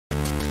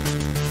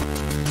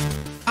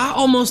I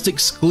almost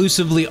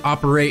exclusively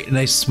operate in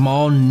a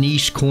small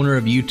niche corner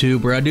of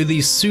YouTube where I do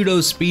these pseudo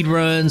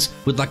speedruns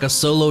with like a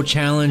solo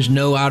challenge,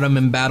 no item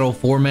in battle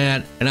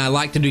format, and I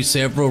like to do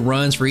several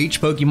runs for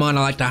each Pokemon. I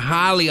like to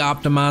highly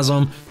optimize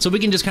them so we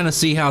can just kind of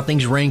see how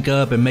things rank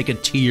up and make a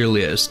tier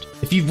list.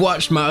 If you've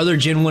watched my other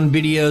Gen 1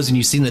 videos and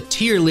you've seen the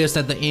tier list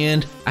at the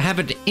end, I have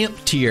it to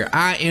IMP tier,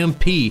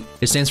 IMP.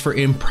 It stands for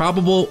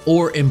improbable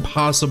or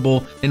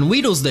impossible, and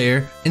Weedle's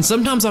there, and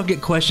sometimes I'll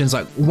get questions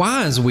like,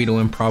 why is Weedle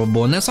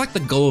improbable? And that's like the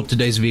goal of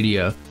today's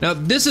video. Now,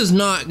 this is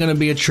not going to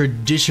be a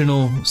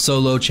traditional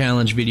solo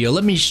challenge video.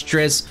 Let me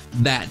stress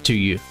that to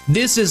you.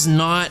 This is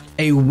not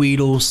a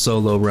Weedle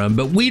solo run,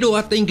 but Weedle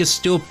I think is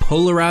still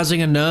polarizing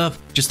enough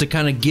just to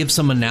kind of give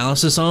some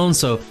analysis on,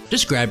 so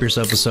just grab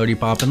yourself a Sody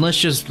Pop and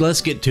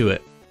let's get to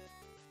it.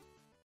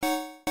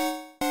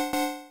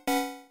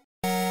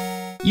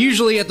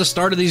 Usually at the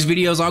start of these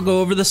videos, I'll go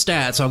over the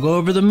stats, I'll go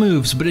over the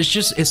moves, but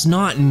it's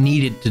not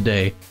needed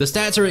today. The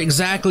stats are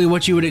exactly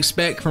what you would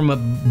expect from a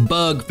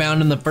bug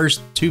found in the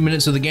first 2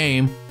 minutes of the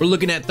game. We're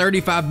looking at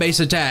 35 base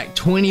attack,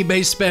 20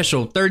 base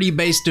special, 30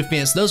 base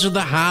defense. Those are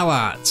the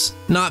highlights.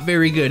 Not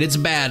very good, it's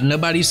bad,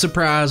 nobody's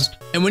surprised.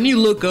 And when you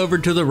look over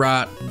to the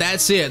right,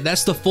 that's it,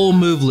 that's the full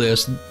move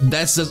list.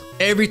 That's just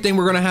everything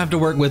we're gonna have to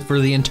work with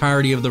for the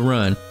entirety of the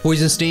run.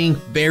 Poison Sting,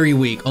 very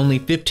weak, only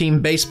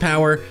 15 base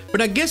power,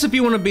 but I guess if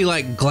you wanna be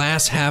like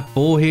glass half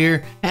full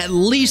here, at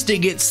least it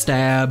gets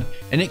Stab,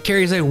 and it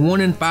carries a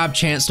 1 in 5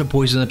 chance to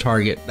poison the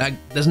target.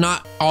 That's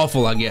not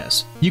awful, I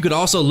guess. You could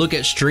also look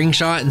at String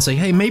Shot and say,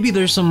 hey, maybe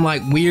there's some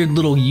like weird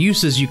little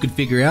uses you could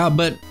figure out,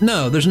 but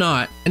no, there's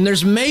not. And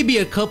there's maybe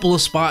a couple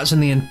of spots in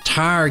the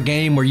entire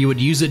game where you would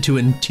use it to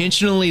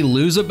intentionally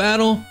lose a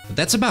battle, but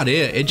that's about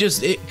it.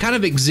 It kind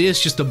of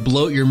exists just to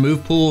bloat your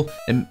move pool,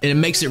 and it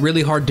makes it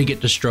really hard to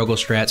get to struggle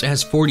strats. It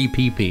has 40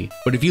 PP,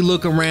 but if you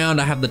look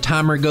around, I have the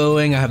timer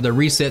going, I have the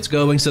resets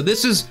going, so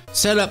this is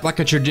set up like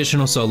a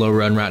traditional solo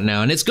run right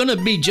now, and it's gonna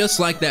be just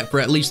like that for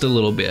at least a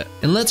little bit.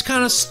 And let's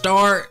kind of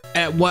start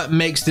at what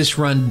makes this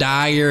run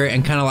dire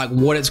and kind of like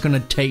what it's gonna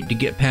take to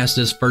get past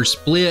this first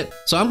split.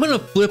 So I'm gonna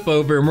flip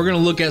over and we're gonna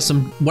look at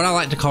some what I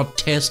like to call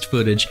test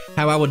footage,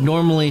 how I would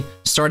normally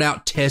start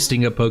out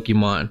testing a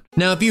Pokemon.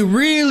 Now, if you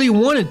really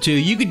wanted to,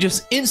 you could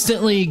just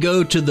instantly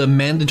go to the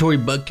mandatory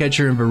bug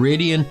catcher in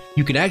Viridian.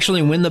 You could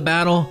actually win the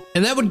battle,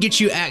 and that would get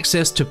you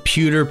access to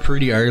Pewter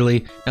pretty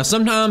early. Now,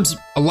 sometimes,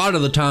 a lot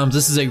of the times,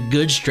 this is a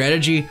good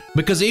strategy,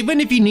 because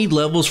even if you need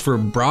levels for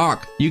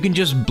Brock, you can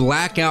just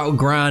black out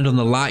grind on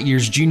the Light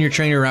Years Junior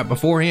Trainer right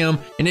before him,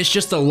 and it's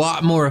just a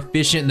lot more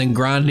efficient than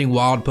grinding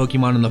wild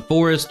Pokemon in the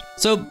forest.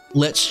 So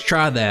let's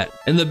try that.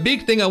 And the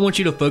big thing I want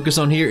you to focus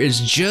on here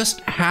is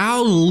just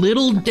how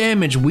little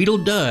damage Weedle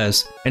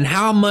does and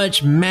how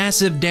much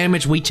massive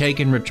damage we take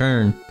in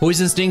return.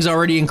 Poison Sting's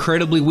already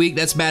incredibly weak,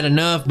 that's bad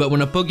enough, but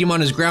when a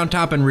Pokemon is ground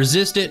type and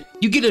resist it,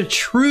 you get a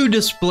true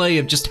display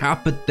of just how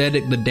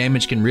pathetic the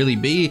damage can really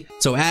be.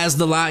 So as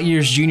the Light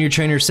Years Junior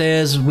Trainer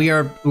says, we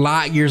are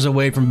light years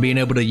away from being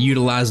able to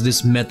utilize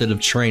this method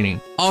of training.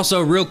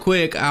 Also, real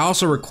quick, I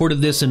also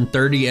recorded this in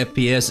 30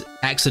 FPS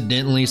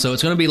accidentally, so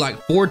it's gonna be like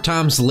 4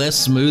 times less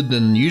smooth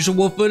than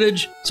usual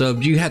footage. So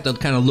you have to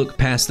kind of look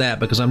past that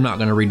because I'm not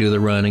gonna redo the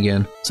run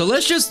again. So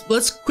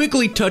let's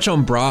quickly touch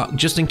on Brock,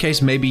 just in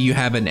case maybe you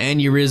have an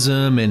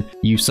aneurysm and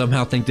you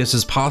somehow think this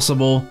is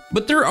possible.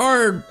 But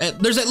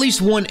there's at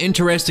least one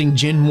interesting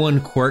Gen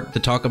 1 quirk to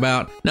talk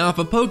about. Now, if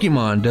a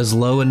Pokemon does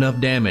low enough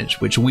damage,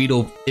 which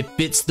Weedle, it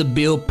fits the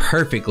bill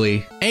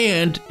perfectly,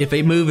 and if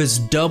a move is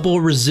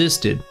double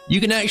resisted, you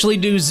can actually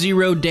do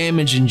 0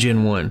 damage in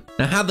Gen 1.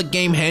 Now, how the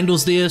game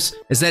handles this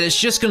is that it's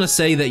just gonna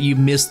say that you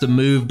missed the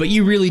move, but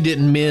you really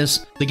didn't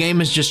miss. The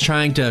game is just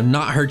trying to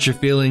not hurt your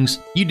feelings.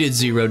 You did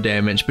 0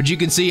 damage, but you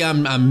can see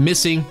I'm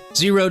missing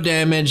 0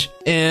 damage,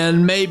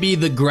 and maybe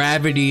the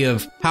gravity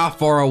of how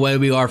far away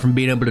we are from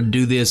being able to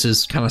do this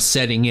is kind of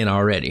setting in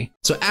already.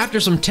 So after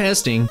some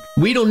testing,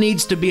 Weedle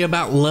needs to be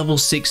about level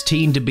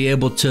 16 to be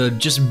able to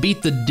just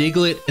beat the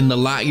Diglett in the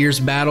Light Years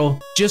battle,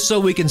 just so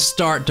we can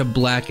start to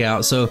black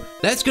out. So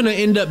that's gonna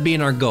end up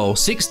being our goal.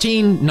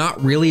 16,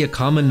 not really a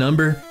common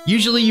number.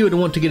 Usually you would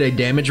want to get a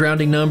damage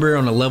rounding number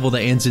on a level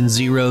that ends in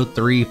 0,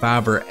 3,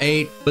 5, or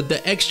 8, but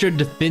the extra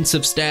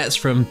defensive stats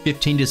from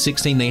 15 to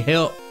 16, they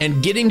help.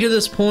 And getting to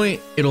this point,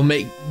 it'll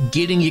make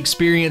getting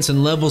experience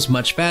and levels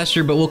much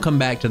faster, but we'll come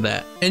back to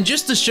that. And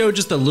just to show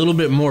just a little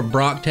bit more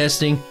Brock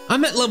testing,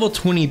 I'm at level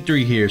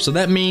 23 here, so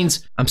that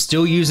means I'm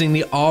still using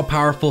the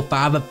all-powerful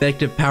 5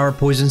 effective power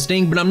Poison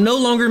Sting, but I'm no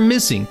longer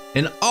missing.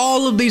 And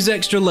all of these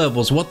extra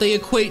levels, what they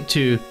equate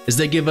to is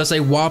they give us a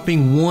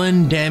whopping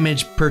 1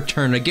 damage per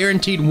turn, a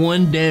guaranteed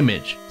 1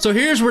 damage. So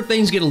here's where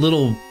things get a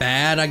little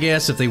bad, I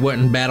guess, if they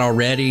weren't bad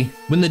already.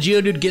 When the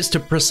Geodude gets to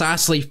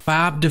precisely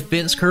 5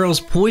 defense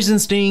curls, Poison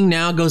Sting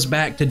now goes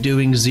back to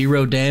doing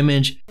 0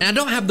 damage. And I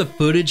don't have the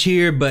footage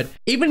here, but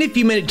even if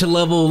you made it to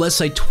level, let's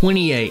say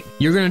 28,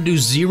 you're gonna do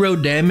 0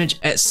 damage damage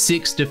at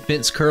 6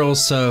 defense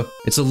curls, so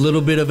it's a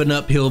little bit of an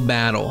uphill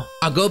battle.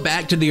 I'll go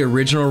back to the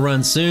original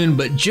run soon,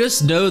 but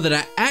just know that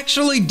I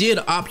actually did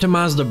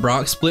optimize the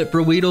Brock split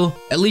for Weedle,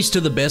 at least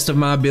to the best of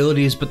my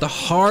abilities, but the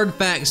hard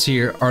facts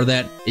here are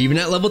that even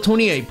at level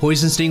 28,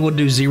 Poison Sting will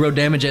do 0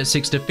 damage at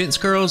 6 defense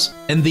curls,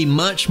 and the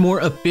much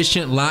more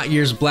efficient Light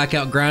Years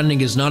Blackout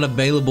grinding is not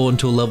available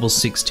until level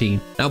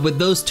 16. Now with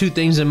those two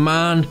things in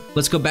mind,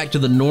 let's go back to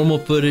the normal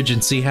footage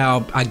and see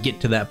how I get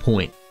to that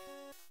point.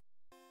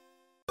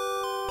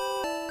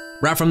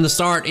 Right from the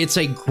start, it's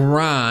a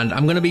grind.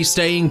 I'm gonna be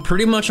staying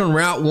pretty much on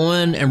Route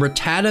 1, and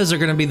Rattatas are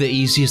gonna be the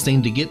easiest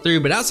thing to get through,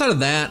 but outside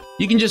of that,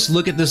 you can just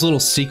look at this little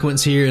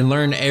sequence here and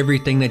learn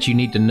everything that you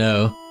need to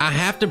know. I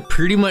have to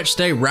pretty much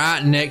stay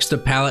right next to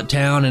Pallet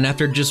Town, and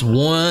after just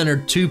 1 or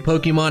 2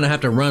 Pokemon, I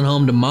have to run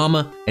home to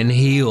Mama and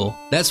heal.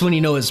 That's when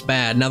you know it's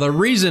bad. Now the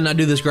reason I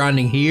do this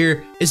grinding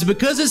here is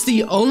because it's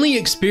the only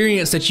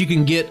experience that you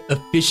can get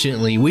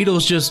efficiently.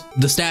 Weedle's just,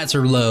 the stats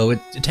are low. It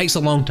takes a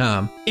long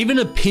time. Even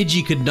a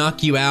Pidgey could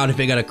knock you out if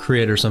it got a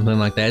crit or something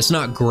like that. It's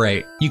not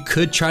great. You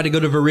could try to go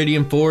to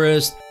Viridian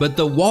Forest, but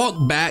the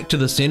walk back to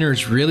the center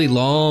is really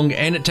long,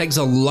 and it takes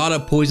a lot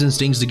of Poison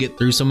Stings to get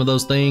through some of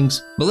those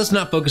things. But let's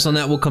not focus on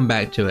that. We'll come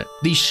back to it.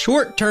 The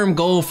short-term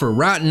goal for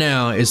right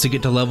now is to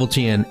get to level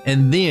 10,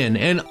 and then,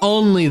 and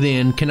only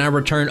then, can I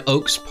return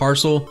Oak's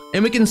parcel,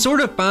 and we can sort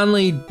of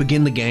finally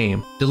begin the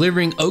game.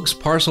 Delivering Oak's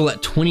parcel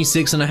at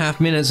 26.5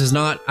 minutes is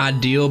not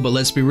ideal, but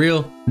let's be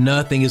real,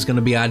 nothing is going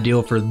to be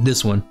ideal for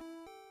this one.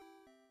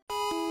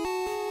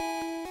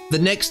 The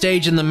next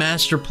stage in the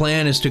master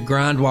plan is to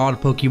grind wild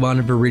Pokemon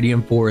in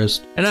Viridian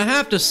Forest. And I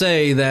have to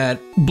say that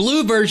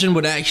blue version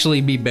would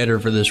actually be better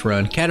for this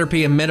run.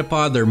 Caterpie and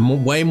Metapod, they're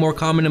way more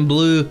common in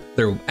blue.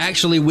 They're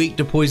actually weak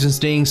to Poison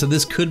Sting, so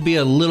this could be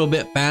a little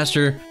bit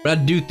faster. But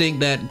I do think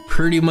that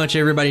pretty much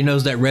everybody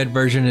knows that red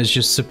version is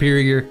just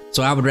superior.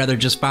 So I would rather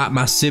just fight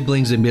my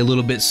siblings and be a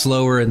little bit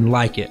slower and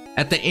like it.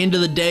 At the end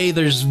of the day,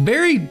 there's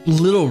very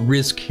little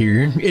risk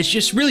here. It's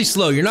just really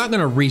slow. You're not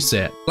gonna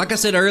reset. Like I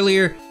said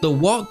earlier, the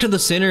walk to the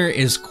center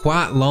is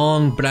quite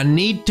long, but I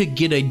need to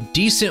get a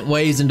decent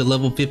ways into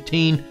level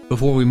 15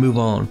 before we move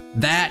on.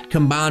 That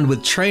combined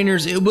with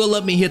trainers, it will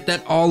let me hit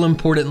that all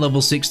important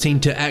level 16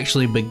 to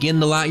actually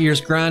begin the Light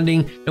Years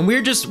grinding. And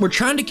we're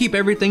trying to keep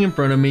everything in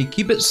front of me,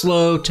 keep it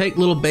slow, take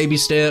little baby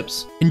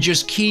steps, and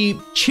just keep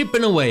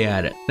chipping away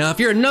at it. Now, if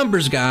you're a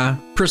numbers guy,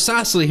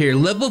 precisely here,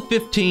 level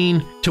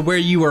 15 to where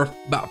you are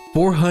about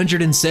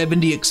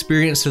 470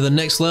 experience to the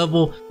next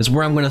level is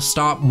where I'm going to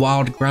stop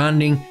wild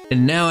grinding.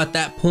 And now at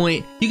that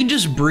point, you can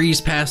just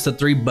breeze past the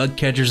 3 bug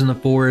catchers in the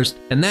forest,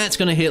 and that's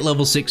going to hit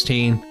level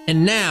 16.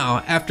 And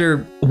now,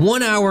 after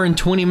 1 hour and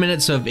 20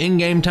 minutes of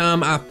in-game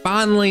time, I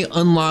finally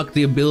unlock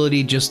the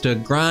ability just to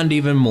grind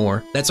even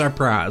more. That's our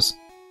prize.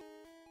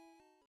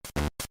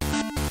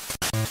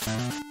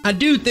 I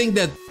do think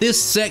that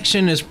this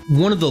section is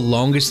one of the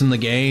longest in the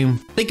game.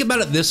 Think about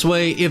it this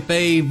way, if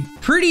a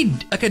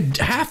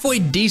halfway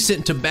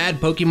decent to bad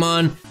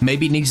Pokemon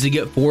maybe needs to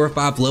get 4 or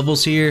 5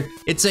 levels here,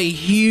 it's a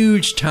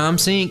huge time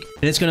sink,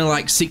 and it's gonna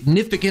like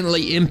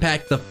significantly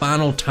impact the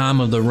final time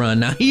of the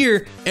run. Now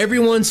here,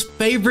 everyone's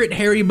favorite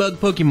hairy bug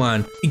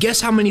Pokemon. Guess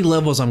how many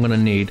levels I'm gonna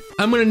need?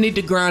 I'm gonna need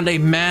to grind a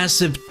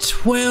massive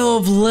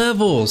 12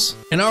 levels.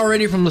 And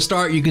already from the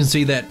start, you can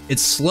see that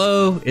it's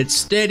slow, it's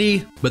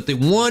steady, but the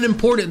one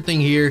important thing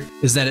here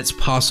is that it's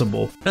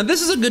possible. Now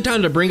this is a good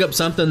time to bring up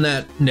something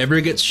that never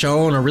gets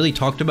shown or really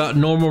talked about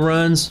in normal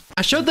runs.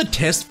 I showed the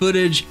test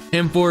footage,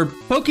 and for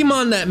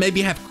Pokemon that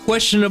maybe have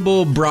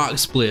questionable Brock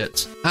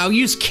splits, I'll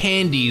use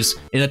candies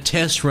in a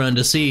test run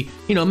to see,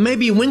 you know,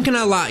 maybe when can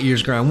I Light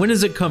Years grind? When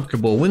is it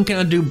comfortable? When can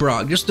I do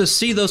Brock? Just to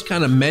see those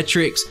kind of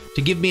metrics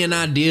to give me an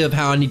idea of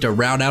how I need to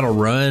route out a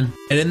run.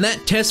 And in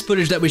that test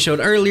footage that we showed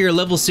earlier,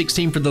 level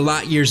 16 for the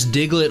Light Years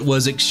Diglett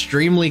was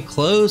extremely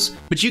close,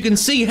 but you can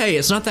see, hey,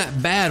 it's not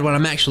that bad when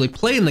I'm actually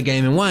playing the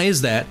game. And why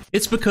is that?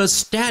 It's because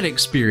stat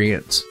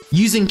experience.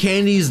 Using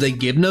candies, they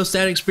give no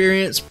stat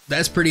experience.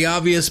 That's pretty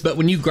obvious, but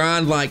when you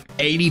grind like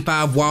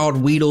 85 wild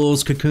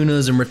Weedles,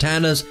 Kakunas, and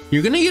Rattatas,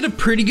 you're gonna get a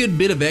pretty good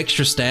bit of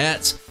extra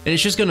stats, and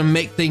it's just gonna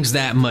make things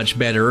that much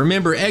better.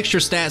 Remember, extra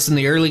stats in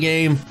the early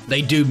game,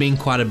 they do mean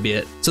quite a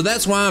bit. So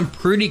that's why I'm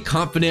pretty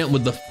confident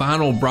with the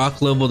final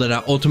Brock level that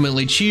I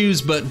ultimately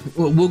choose, but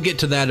we'll get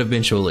to that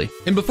eventually.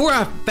 And before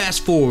I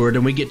fast forward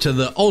and we get to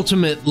the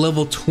ultimate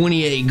level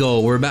 28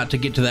 goal, we're about to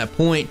get to that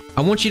point,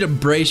 I want you to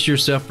brace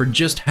yourself for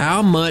just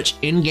how much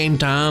in-game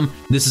time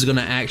this is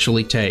gonna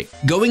actually take.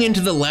 Going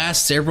into the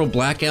last several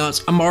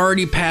blackouts, I'm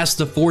already past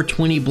the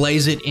 420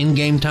 Blaze It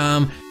in-game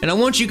time, and I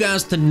want you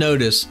guys to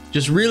notice,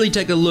 just really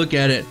take a look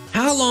at it,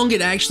 how long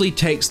it actually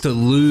takes to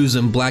lose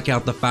and black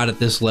out the fight at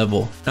this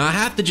level. Now I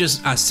have to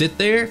I sit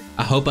there,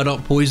 I hope I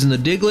don't poison the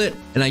Diglett,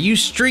 and I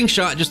use String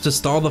Shot just to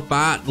stall the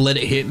fight, let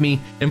it hit me.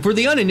 And for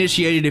the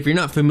uninitiated, if you're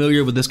not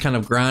familiar with this kind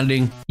of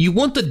grinding, you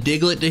want the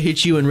Diglett to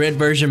hit you in red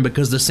version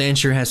because the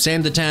Sandshrew has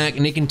Sand Attack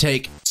and it can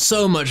take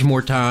so much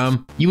more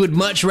time. You would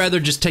much rather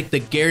just take the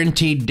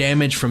guaranteed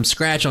damage from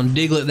scratch on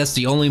Diglett. That's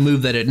the only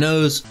move that it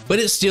knows, but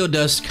it still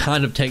does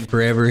kind of take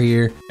forever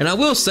here. And I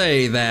will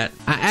say that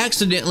I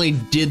accidentally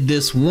did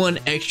this one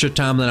extra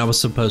time than I was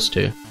supposed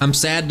to. I'm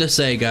sad to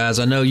say, guys,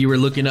 I know you were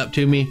looking up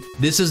to me.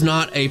 This is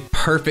not a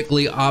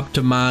perfectly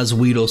optimized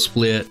Weedle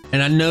split,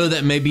 and I know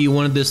that maybe you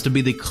wanted this to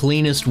be the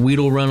cleanest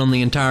Weedle run on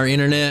the entire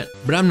internet,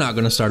 but I'm not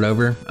going to start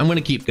over. I'm going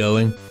to keep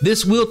going.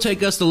 This will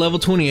take us to level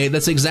 28.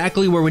 That's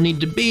exactly where we need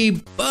to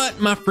be, but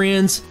my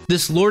friends,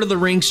 this Lord of the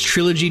Rings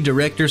Trilogy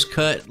Director's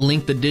Cut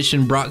Length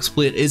Edition Brock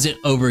split isn't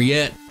over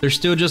yet. There's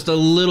still just a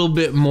little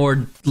bit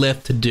more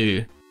left to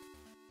do.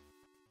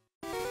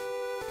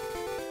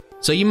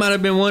 So you might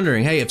have been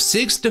wondering, hey, if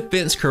 6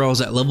 defense curls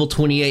at level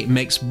 28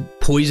 makes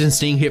Poison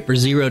Sting hit for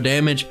 0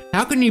 damage,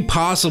 how can you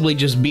possibly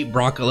just beat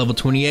Brock at level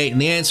 28?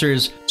 And the answer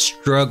is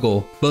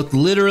struggle. Both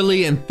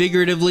literally and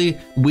figuratively,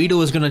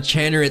 Weedle is going to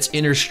channel its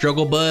inner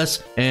struggle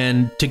bus,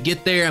 and to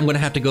get there, I'm going to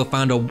have to go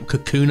find a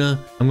Kakuna.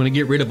 I'm going to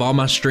get rid of all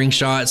my String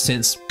Shots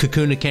since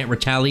Kakuna can't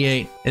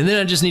retaliate, and then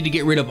I just need to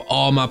get rid of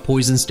all my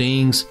Poison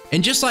Stings.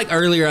 And just like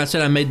earlier, I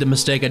said I made the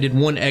mistake, I did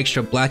one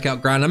extra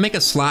Blackout grind. I make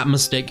a slight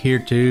mistake here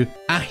too.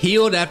 I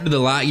healed after the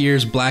Light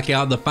Years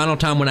Blackout the final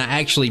time when I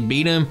actually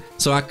beat him,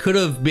 so I could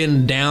have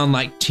been down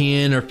like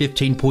 10 or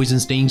 15 Poison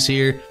Stings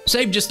here.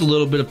 Save just a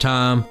little bit of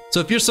time. So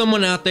if you're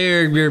someone out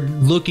there, you're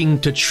looking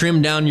to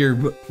trim down your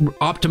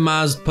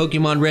optimized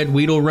Pokemon Red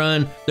Weedle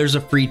run, there's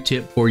a free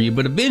tip for you.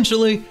 But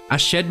eventually, I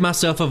shed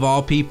myself of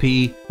all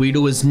PP,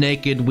 Weedle is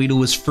naked,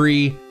 Weedle is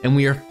free, and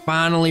we are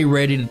finally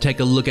ready to take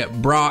a look at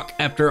Brock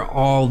after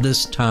all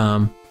this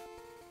time.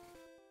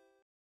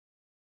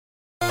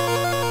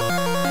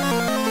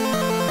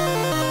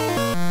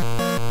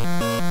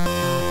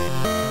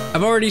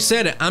 I've already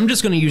said it, I'm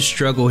just going to use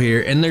struggle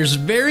here, and there's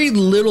very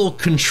little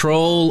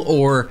control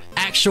or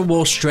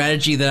actual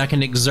strategy that I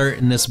can exert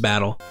in this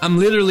battle. I'm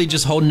literally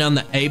just holding down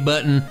the A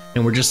button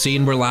and we're just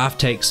seeing where life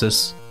takes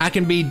us. I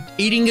can be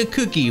eating a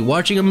cookie,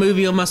 watching a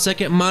movie on my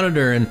second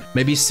monitor, and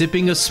maybe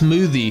sipping a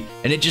smoothie,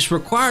 and it just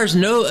requires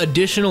no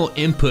additional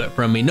input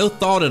from me, no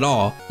thought at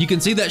all. You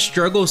can see that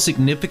struggle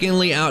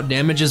significantly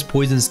outdamages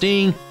Poison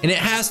Sting, and it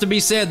has to be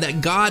said that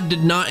God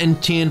did not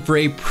intend for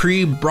a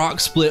pre-Brock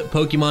split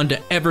Pokemon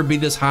to ever be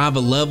this high of a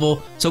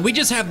level, so we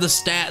just have the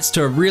stats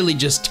to really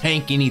just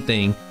tank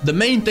anything. The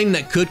main thing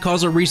that could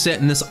cause a reset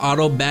in this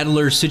auto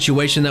battler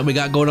situation that we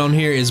got going on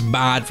here is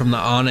Bide from the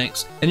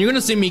Onix, and you're gonna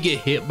see me get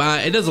hit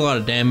by it. It does a lot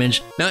of damage.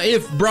 Now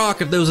if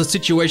there was a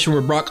situation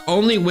where Brock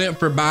only went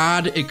for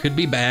Bide, it could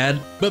be bad,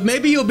 but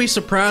maybe you'll be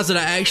surprised that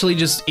I actually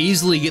just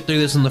easily get through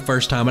this in the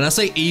first time. And I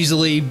say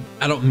easily,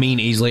 I don't mean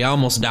easily, I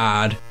almost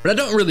died, but I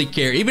don't really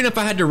care. Even if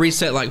I had to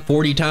reset like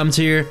 40 times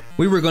here,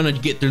 we were gonna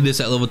get through this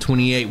at level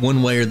 28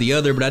 one way or the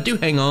other, but I do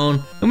hang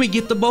on and we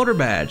get the Boulder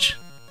Badge.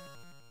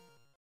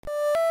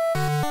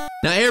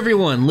 Now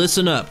everyone,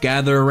 listen up,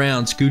 gather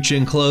around, scooch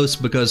in close,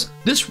 because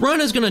this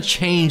run is going to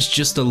change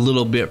just a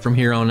little bit from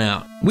here on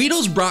out.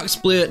 Weedle's Brock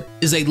split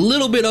is a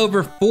little bit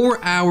over 4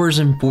 hours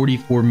and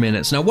 44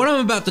 minutes. Now what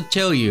I'm about to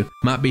tell you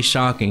might be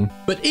shocking,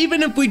 but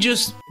even if we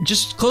just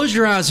close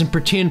your eyes and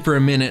pretend for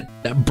a minute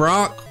that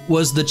Brock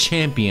was the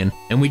champion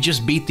and we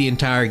just beat the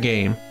entire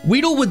game,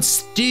 Weedle would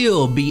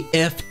still be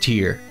F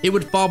tier. It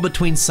would fall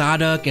between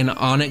Psyduck and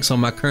Onix on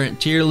my current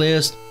tier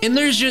list, and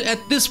there's just, at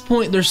this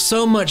point, there's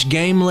so much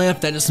game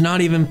left that it's not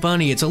even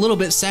funny. It's a little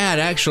bit sad,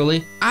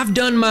 actually. I've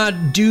done my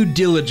due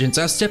diligence.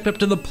 I stepped up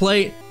to the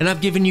plate and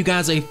I've given you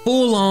guys a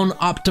full-on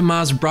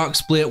optimized Brock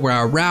split where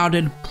I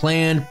routed,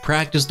 planned,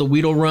 practiced the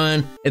Weedle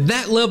run, and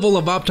that level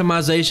of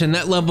optimization,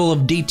 that level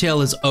of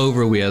detail is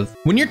over with.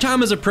 When your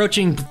time is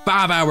approaching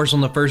 5 hours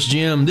on the first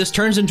gym, this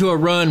turns into a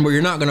run where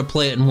you're not going to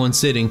play it in one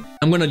sitting.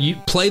 I'm going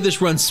to play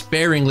this run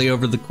sparingly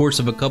over the course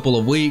of a couple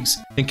of weeks,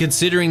 and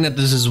considering that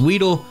this is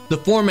Weedle, the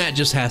format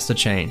just has to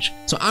change.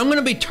 So I'm going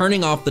to be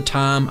turning off the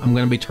time, I'm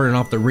going to be turning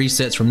off the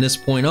resets from this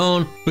point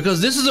on,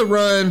 because this is a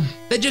run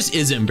that just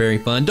isn't very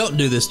fun. Don't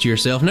do this to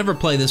yourself. Never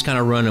play this kind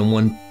of run in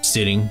one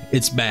sitting.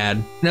 It's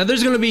bad. Now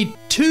there's going to be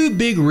two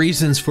big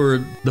reasons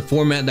for the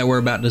format that we're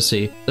about to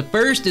see. The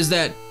first is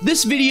that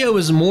this video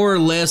is more or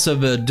less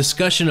of a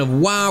discussion of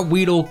why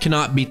Weedle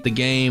cannot beat the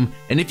game,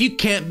 and if you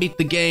can't beat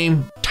the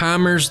game,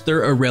 timers,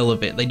 they're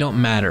irrelevant. They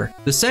don't matter.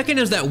 The second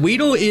is that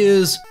Weedle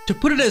is, to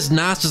put it as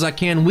nice as I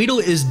can, Weedle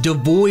is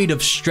devoid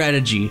of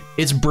strategy.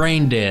 It's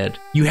brain dead.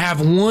 You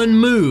have one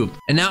move,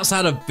 and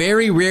outside of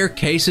very rare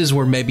cases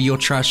where maybe you'll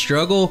try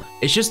struggle,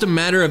 it's just a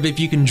matter of if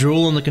you can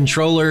drool on the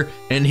controller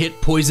and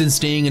hit Poison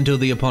Sting until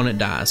the opponent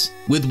dies.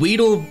 With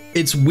Weedle,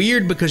 it's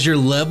weird because your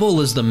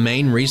level is the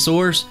main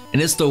resource,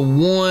 and it's the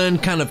one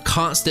kind of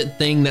constant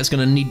thing that's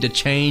going to need to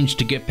change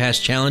to get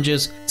past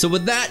challenges. So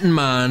with that in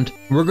mind,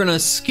 we're going to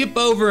skip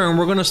over and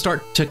we're going to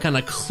start to kind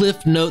of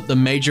cliff note the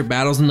major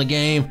battles in the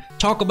game,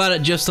 talk about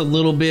it just a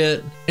little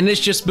bit, and it's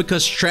just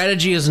because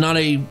strategy is not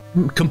a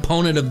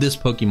component of this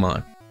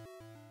Pokemon.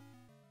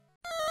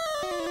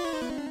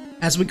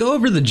 As we go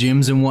over the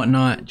gyms and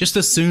whatnot, just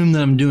assume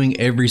that I'm doing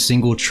every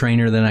single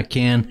trainer that I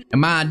can, and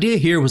my idea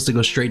here was to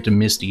go straight to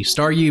Misty.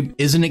 Staryu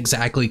isn't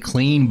exactly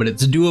clean, but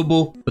it's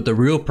doable, but the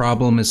real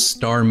problem is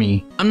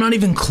Starmie. I'm not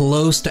even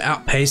close to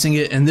outpacing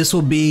it, and this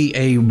will be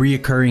a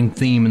reoccurring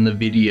theme in the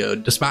video.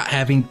 Despite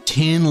having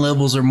 10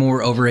 levels or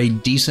more over a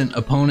decent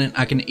opponent,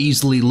 I can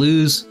easily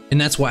lose,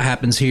 and that's what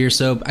happens here.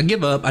 So I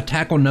give up, I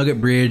tackle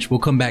Nugget Bridge, we'll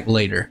come back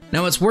later.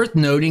 Now it's worth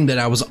noting that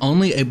I was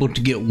only able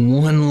to get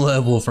 1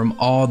 level from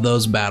all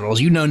those battles.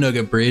 You know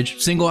Nugget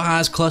Bridge, single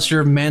highest cluster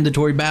of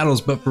mandatory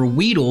battles, but for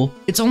Weedle,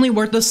 it's only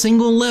worth a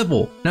single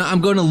level. Now I'm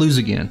going to lose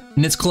again,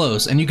 and it's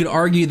close, and you could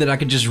argue that I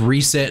could just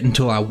reset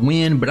until I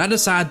win, but I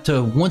decide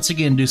to once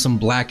again do some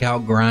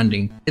blackout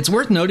grinding. It's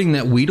worth noting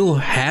that Weedle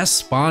has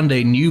spawned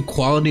a new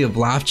quality of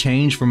life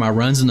change for my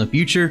runs in the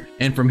future,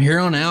 and from here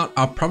on out,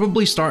 I'll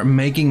probably start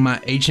making my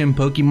HM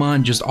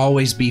Pokemon just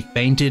always be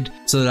fainted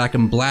so that I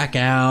can black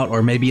out,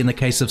 or maybe in the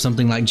case of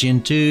something like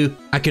Gen 2,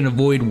 I can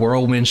avoid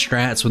whirlwind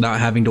strats without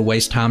having to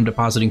waste time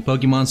depositing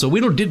Pokemon. So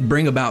Weedle did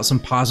bring about some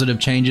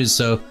positive changes,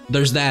 so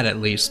there's that at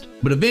least.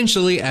 But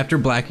eventually, after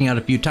blacking out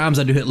a few times,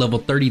 I do hit level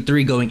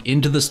 33 going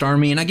into the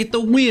Starmie, and I get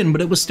the win, but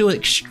it was still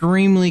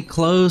extremely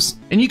close.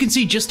 And you can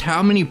see just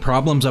how many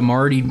problems I'm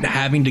already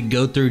having to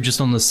go through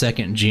just on the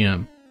second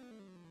gym.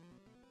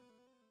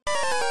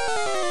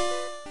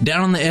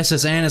 Down on the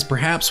SSN is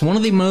perhaps one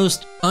of the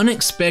most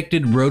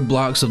unexpected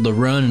roadblocks of the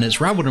run, and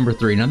it's rival number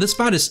 3. Now this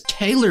fight is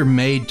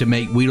tailor-made to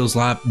make Weedle's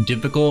life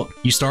difficult.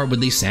 You start with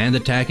the sand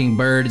attacking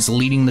bird, it's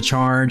leading the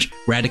charge,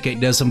 Raticate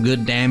does some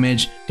good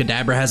damage,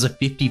 Kadabra has a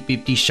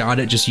 50-50 shot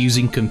at just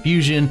using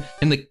confusion,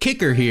 and the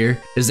kicker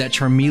here is that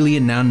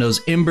Charmeleon now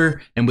knows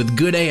Ember, and with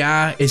good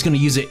AI, it's going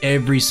to use it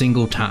every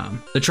single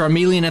time. The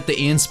Charmeleon at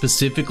the end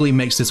specifically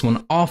makes this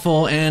one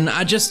awful, and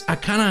I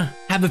kind of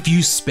have a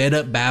few sped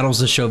up battles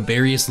to show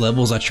various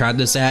levels I tried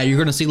this at. You're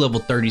going to see level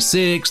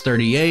 36,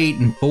 38,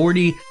 and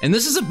 40. And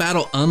this is a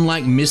battle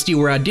unlike Misty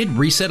where I did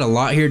reset a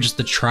lot here just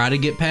to try to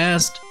get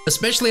past,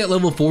 especially at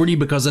level 40,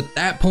 because at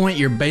that point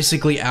you're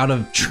basically out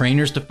of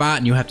trainers to fight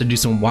and you have to do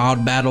some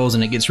wild battles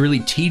and it gets really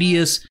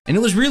tedious. And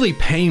it was really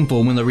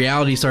painful when the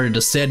reality started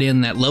to set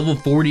in that level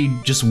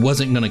 40 just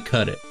wasn't going to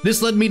cut it.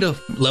 This led me to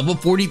level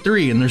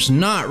 43 and there's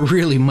not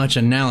really much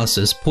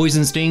analysis.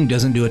 Poison Sting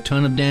doesn't do a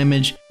ton of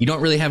damage. You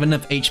don't really have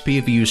enough HP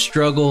if you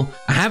struggle.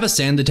 I have a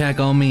sand attack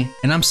on me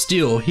and I'm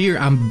still here.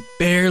 I'm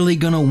barely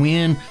gonna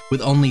win with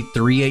only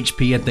 3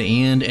 HP at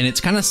the end, and it's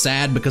kind of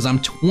sad because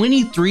I'm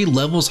 23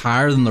 levels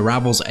higher than the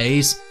rival's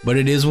ace, but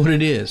it is what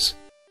it is.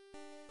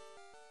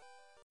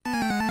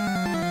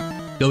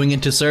 Going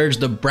into Surge,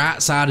 the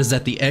bright side is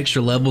that the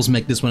extra levels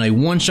make this one a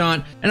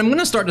one-shot, and I'm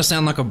gonna start to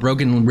sound like a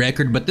broken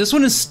record, but this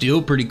one is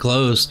still pretty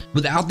close.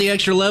 Without the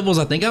extra levels,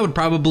 I think I would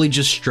probably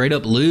just straight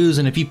up lose,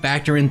 and if you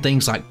factor in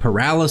things like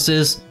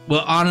paralysis,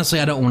 well, honestly,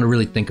 I don't want to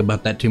really think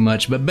about that too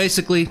much, but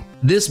basically,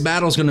 this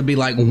battle is going to be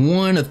like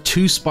one of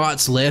 2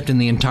 spots left in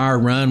the entire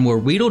run where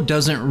Weedle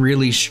doesn't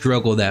really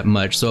struggle that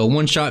much, so a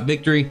one-shot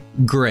victory,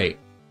 great.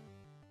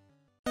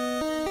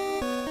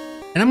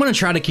 And I'm going to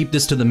try to keep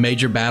this to the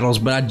major battles,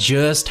 but I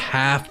just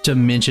have to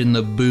mention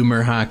the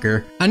Boomer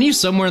Hiker. I knew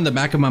somewhere in the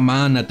back of my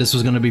mind that this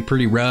was going to be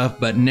pretty rough,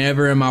 but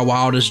never in my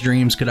wildest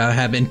dreams could I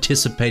have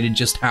anticipated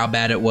just how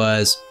bad it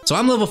was. So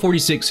I'm level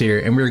 46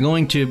 here, and we're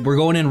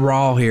going in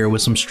raw here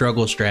with some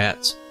struggle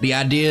strats. The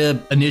idea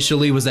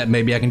initially was that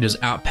maybe I can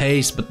just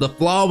outpace, but the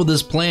flaw with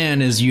this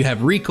plan is you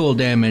have recoil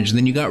damage,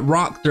 then you got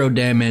rock throw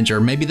damage,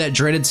 or maybe that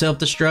dreaded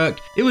self-destruct.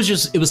 It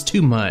was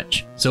too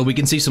much. So we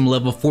can see some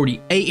level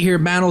 48 here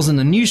battles, and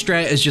the new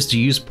strat is just to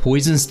use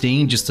Poison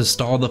Sting just to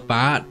stall the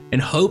fight and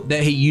hope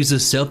that he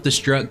uses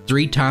self-destruct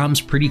 3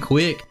 times pretty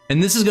quick.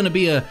 And this is going to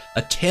be a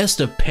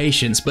test of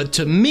patience, but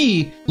to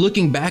me,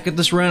 looking back at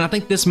this run, I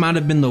think this might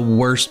have been the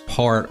worst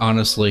part,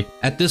 honestly.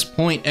 At this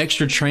point,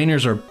 extra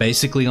trainers are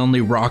basically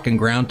only rock and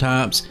ground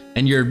types,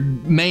 and your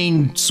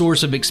main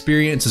source of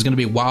experience is going to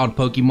be wild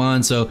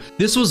Pokemon, so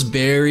this was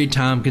very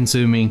time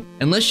consuming.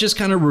 And let's just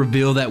kind of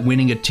reveal that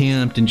winning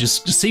attempt and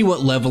just see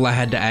what level I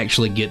had to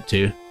actually get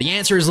to. The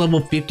answer is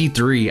level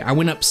 53. I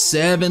went up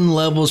 7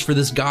 levels for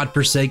this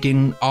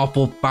godforsaken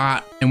awful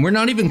fight, and we're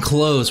not even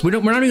close. We're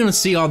not even going to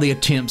see all the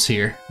attempts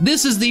here.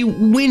 This is the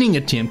winning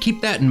attempt,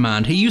 keep that in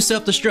mind. He used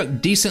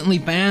self-destruct decently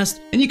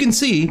fast, and you can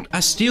see I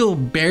still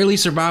barely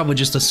survived with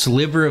just a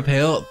sliver of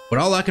health. But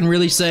all I can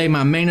really say,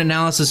 my main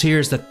analysis here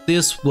is that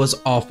this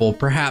was awful,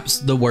 perhaps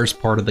the worst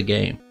part of the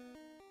game.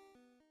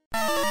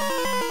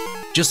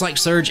 Just like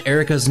Surge,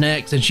 Erica's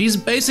next, and she's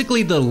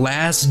basically the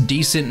last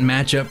decent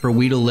matchup for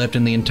Weedle left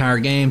in the entire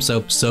game,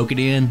 so soak it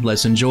in,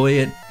 let's enjoy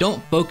it.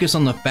 Don't focus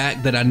on the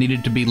fact that I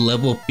needed to be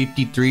level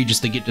 53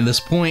 just to get to this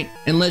point,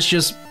 and let's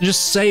just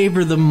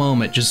savor the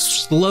moment,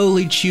 just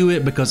slowly chew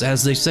it, because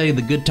as they say,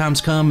 the good times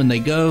come and they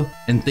go,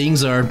 and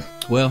things are,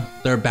 well,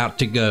 they're about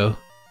to go.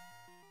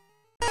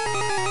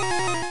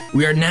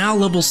 We are now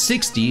level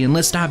 60, and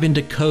let's dive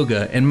into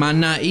Koga. And my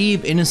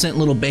naive, innocent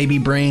little baby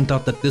brain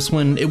thought that this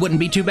one, it wouldn't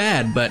be too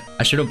bad, but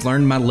I should have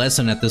learned my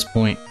lesson at this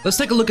point. Let's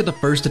take a look at the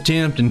first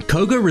attempt, and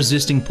Koga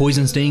resisting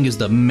Poison Sting is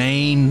the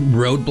main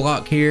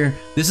roadblock here.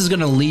 This is going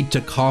to lead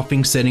to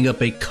coughing, setting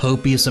up a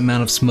copious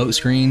amount of smoke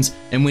screens,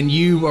 and when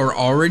you are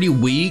already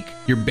weak,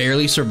 you're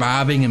barely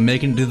surviving and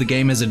making it through the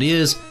game as it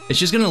is, it's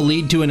just going to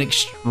lead to an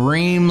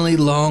extremely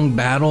long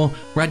battle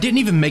where I didn't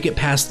even make it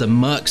past the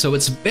muck, so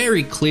it's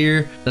very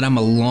clear that I'm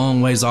a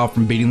long ways off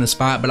from beating this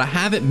fight, but I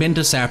haven't been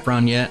to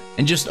Saffron yet,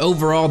 and just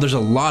overall there's a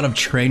lot of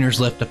trainers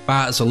left to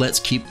fight, so let's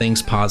keep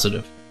things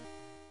positive.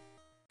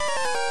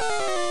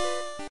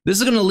 This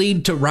is going to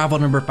lead to rival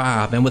number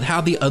 5, and with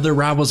how the other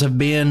rivals have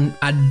been,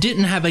 I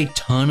didn't have a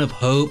ton of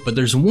hope, but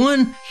there's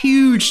one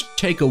huge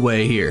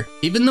takeaway here.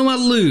 Even though I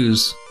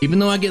lose, even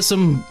though I get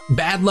some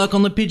bad luck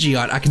on the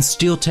Pidgeot, I can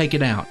still take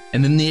it out.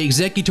 And then the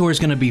Executor is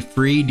going to be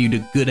free due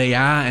to good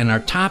AI and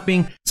our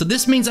typing, so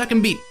this means I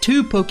can beat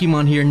 2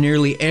 Pokemon here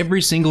nearly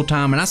every single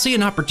time, and I see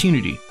an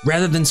opportunity.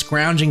 Rather than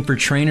scrounging for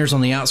trainers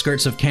on the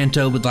outskirts of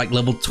Kanto with like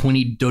level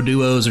 20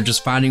 Doduos or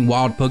just finding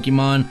wild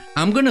Pokemon,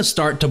 I'm going to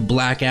start to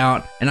black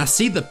out, and I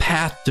see the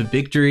path to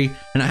victory,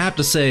 and I have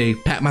to say,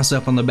 pat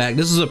myself on the back,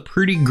 this is a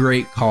pretty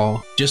great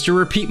call. Just to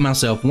repeat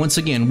myself once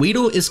again,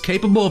 Weedle is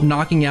capable of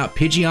knocking out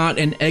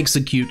Pidgeot and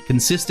Execute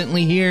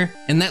consistently here,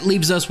 and that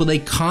leaves us with a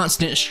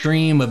constant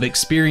stream of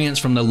experience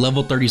from the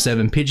level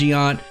 37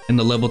 Pidgeot and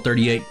the level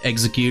 38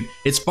 Execute.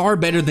 It's far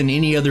better than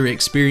any other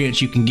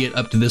experience you can get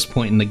up to this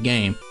point in the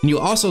game. And you'll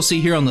also see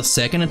here on the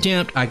second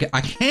attempt, I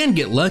can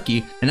get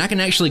lucky, and I can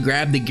actually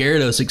grab the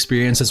Gyarados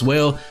experience as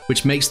well,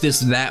 which makes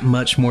this that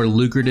much more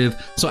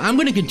lucrative. So I'm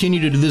going to continue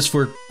to do this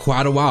for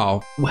quite a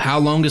while. How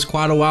long is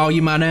quite a while,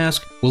 you might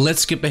ask? Well,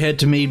 let's skip ahead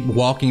to me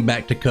walking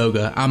back to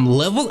Koga. I'm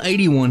level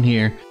 81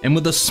 here, and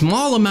with a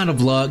small amount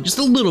of luck, just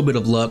a little bit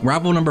of luck,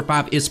 rival number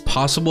 5 is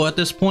possible at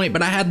this point,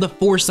 but I had the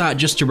foresight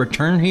just to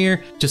return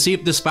here to see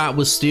if this fight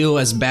was still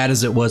as bad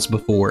as it was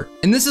before.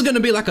 And this is going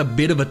to be like a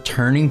bit of a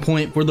turning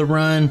point for the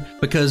run,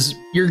 because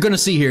you're going to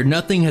see here,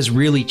 nothing has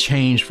really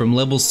changed from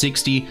level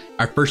 60,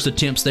 our first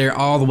attempts there,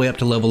 all the way up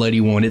to level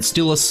 81. It's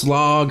still a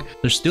slog,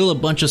 there's still a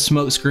bunch of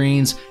smoke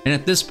screens, and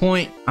at this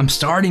point, I'm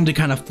starting to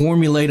kind of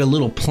formulate a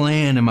little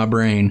plan in my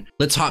brain.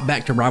 Let's hop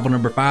back to rival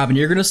number 5, and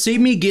you're going to see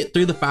me get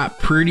through the fight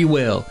pretty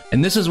well.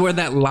 And this is where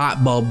that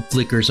light bulb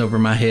flickers over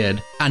my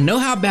head. I know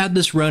how bad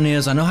this run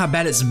is, I know how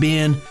bad it's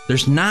been.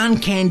 There's 9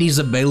 candies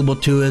available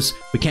to us.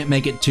 We can't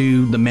make it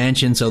to the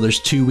mansion, so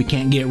there's 2 we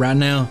can't get right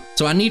now.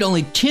 So I need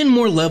only 10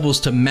 more levels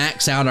to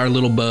max out our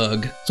little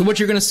bug. So what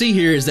you're going to see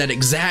here is that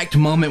exact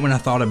moment when I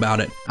thought about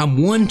it.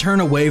 I'm 1 turn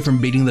away from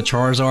beating the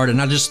Charizard,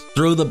 and I just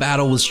throw the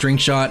battle with String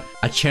Shot.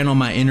 I channel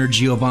my inner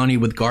Giovanni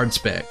with Guard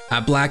Spec. I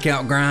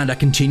blackout grind, I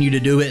continue to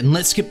do it, and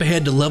let's skip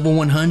ahead to level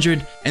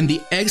 100. And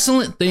the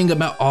excellent thing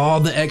about all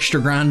the extra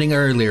grinding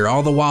earlier,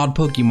 all the wild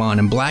Pokemon,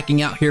 and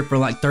blacking out here for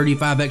like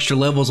 35 extra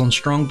levels on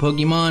strong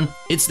Pokemon,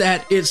 it's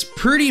that it's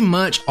pretty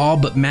much all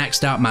but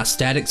maxed out my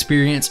stat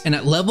experience, and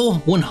at level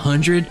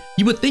 100,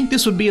 you would think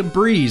this would be a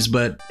breeze,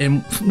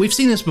 and we've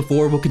seen this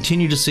before, we'll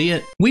continue to see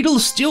it. Weedle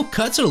still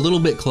cuts it a little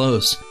bit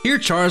close. Here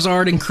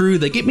Charizard and crew,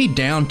 they get me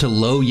down to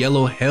low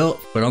yellow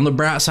health, but on the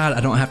bright side,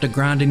 I don't have to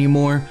grind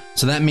anymore,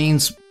 so that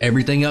means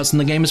everything else in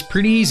the game is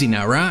pretty easy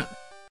now, right?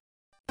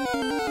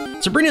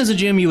 Sabrina's a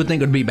gym you would think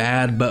would be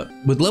bad, but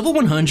with level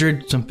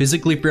 100, some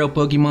physically frail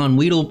Pokemon,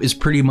 Weedle is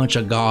pretty much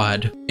a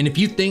god. And if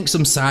you think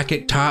some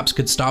psychic types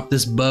could stop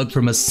this bug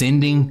from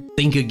ascending,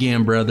 think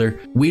again, brother.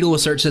 Weedle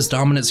asserts his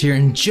dominance here,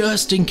 and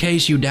just in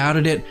case you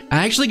doubted it,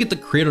 I actually get the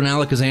crit on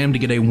Alakazam to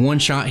get a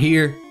one-shot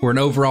here for an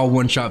overall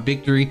one-shot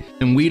victory,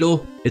 and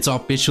Weedle, it's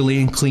officially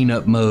in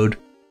cleanup mode.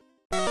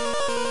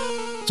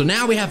 So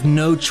now we have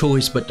no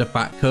choice but to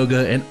fight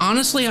Koga, and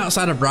honestly,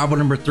 outside of rival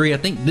number 3, I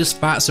think this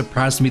fight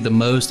surprised me the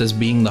most as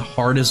being the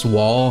hardest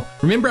wall.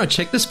 Remember, I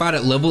checked this fight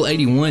at level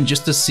 81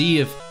 just to see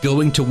if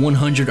going to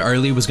 100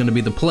 early was going to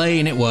be the play,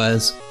 and it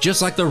was.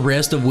 Just like the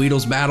rest of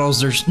Weedle's battles,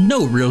 there's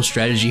no real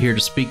strategy here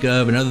to speak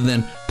of, and other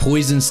than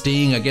Poison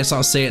Sting, I guess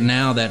I'll say it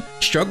now, that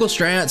struggle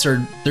strats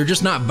they're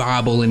just not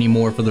viable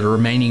anymore for the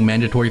remaining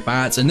mandatory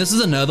fights, and this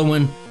is another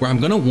one where I'm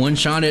gonna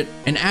one-shot it,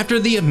 and after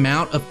the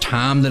amount of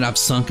time that I've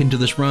sunk into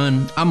this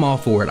run, I'm all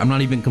for it. I'm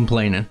not even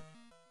complaining.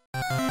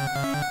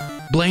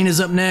 Blaine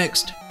is up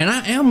next, and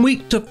I am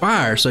weak to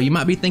fire, so you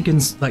might be thinking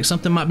like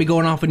something might be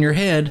going off in your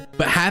head,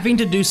 but having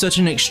to do such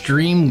an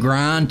extreme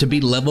grind to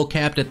be level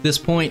capped at this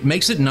point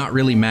makes it not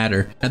really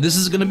matter. Now this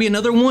is going to be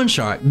another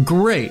one-shot,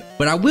 great,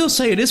 but I will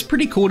say it is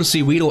pretty cool to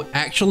see Weedle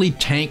actually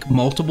tank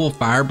multiple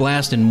Fire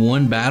Blast in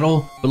one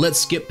battle, but let's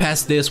skip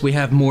past this, we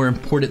have more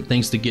important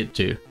things to get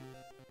to.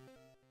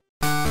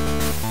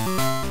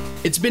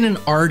 It's been an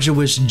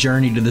arduous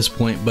journey to this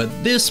point, but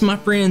this, my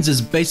friends,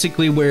 is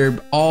basically where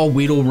all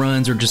Weedle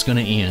runs are just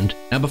going to end.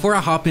 Now, before I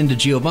hop into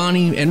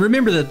Giovanni, and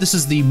remember that this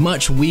is the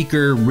much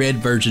weaker red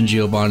version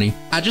Giovanni,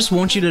 I just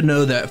want you to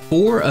know that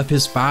 4 of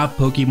his 5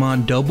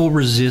 Pokemon double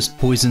resist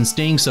Poison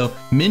Sting, so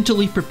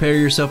mentally prepare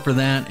yourself for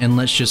that, and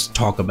let's just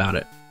talk about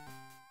it.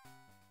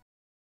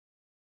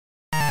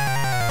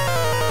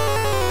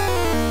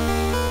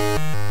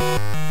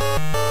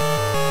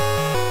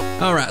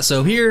 Alright,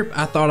 so here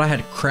I thought I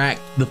had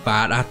cracked the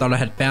fight. I thought I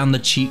had found the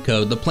cheat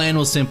code. The plan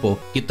was simple.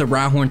 Get the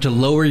Rhyhorn to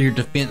lower your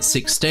defense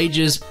 6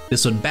 stages.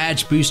 This would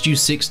badge boost you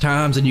 6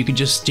 times and you could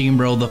just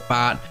steamroll the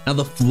fight. Now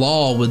the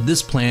flaw with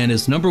this plan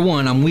is number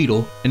 1, I'm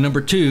Weedle, and number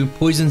 2,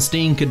 Poison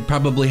Sting could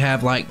probably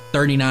have like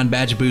 39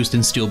 badge boost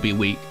and still be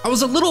weak. I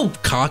was a little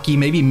cocky,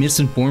 maybe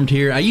misinformed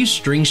here. I used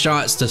string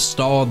shots to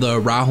stall the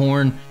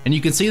Rhyhorn, and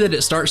you can see that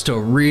it starts to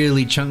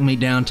really chunk me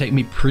down, take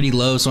me pretty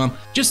low, so I'm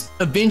just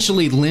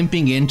eventually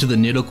limping into the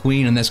Nidoqueen,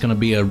 and that's going to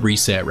be a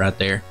reset right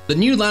there. The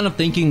new line of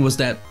thinking was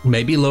that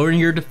maybe lowering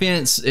your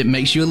defense, it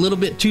makes you a little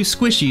bit too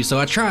squishy, so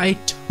I try a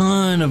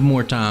ton of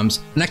more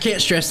times, and I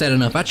can't stress that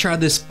enough. I tried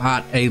this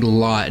fight a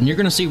lot, and you're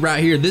going to see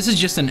right here, this is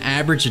just an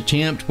average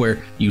attempt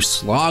where you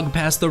slog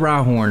past the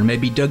Rhyhorn,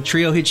 maybe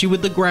Dugtrio hits you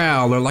with the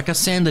growl or like a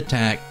sand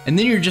attack, and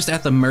then you're just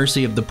at the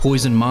mercy of the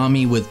poison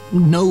mommy with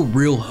no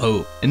real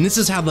hope. And this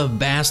is how the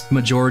vast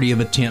majority of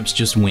attempts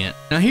just went.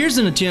 Now here's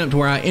an attempt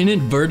where I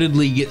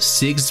inadvertently get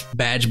 6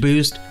 badge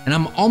boost, and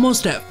I'm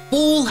almost at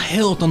full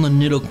health on the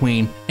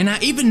Nidoqueen, and I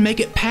even make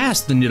it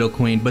past the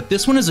Nidoqueen. But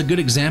this one is a good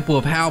example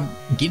of how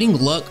getting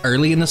luck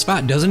early in this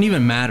fight doesn't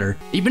even matter.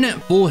 Even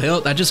at full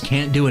health, I just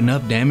can't do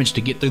enough damage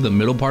to get through the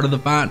middle part of the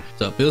fight,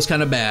 so it feels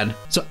kind of bad.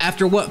 So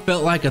after what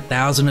felt like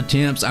 1,000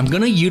 attempts, I'm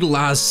gonna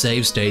utilize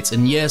save states,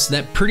 and yes,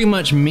 that pretty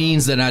much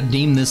means that I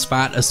deem this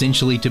fight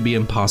essentially to be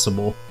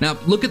impossible. Now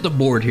look at the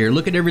board here,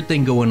 look at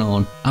everything going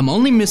on. I'm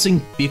only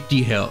missing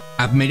 50 health.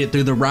 I've made it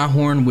through the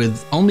Rhyhorn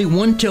with only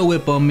 1 tail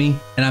whip on me,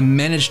 and I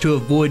managed to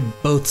avoid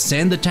both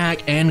sand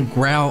attack and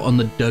growl on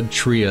the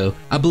Dugtrio.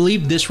 I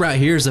believe this right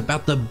here is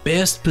about the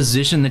best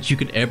position that you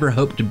could ever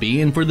hope to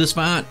be in for this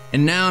fight,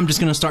 and now I'm just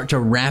gonna start to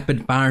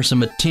rapid fire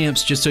some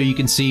attempts just so you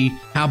can see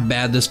how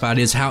bad this fight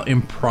is, how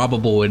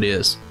improbable it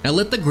is. Now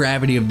let the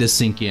gravity of this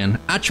sink in.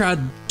 I tried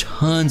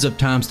tons of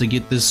times to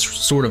get this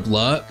sort of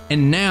luck,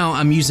 and now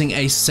I'm using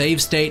a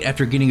save state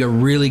after getting a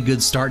really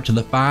good start to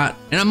the fight,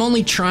 and I'm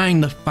only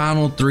trying the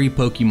final 3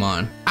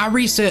 Pokemon. I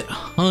reset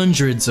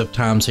hundreds of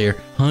times here,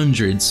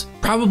 hundreds,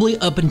 probably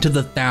up into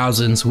the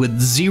thousands with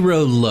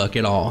 0 luck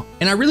at all.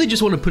 And I really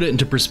just want to put it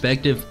into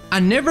perspective.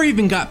 I never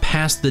even got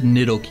past the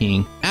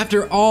Nidoking.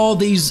 After all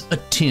these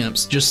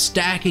attempts, just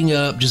stacking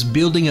up, just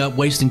building up,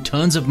 wasting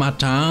tons of my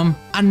time,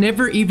 I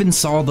never even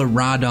saw the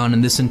Rhydon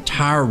in this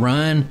entire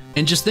run.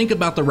 And just think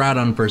about the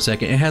Rhydon for a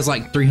second. It has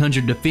like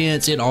 300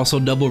 defense. It also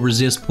double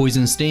resists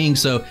Poison Sting.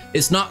 So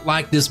it's not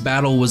like this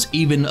battle was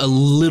even a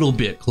little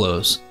bit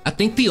close. I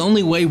think the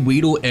only way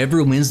Weedle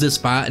ever wins this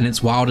fight in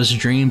its wildest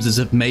dreams is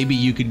if maybe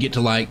you could get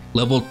to like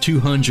level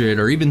 200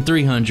 or even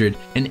 300.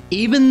 And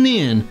even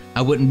then,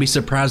 I wouldn't be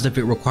surprised if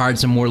it required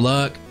some more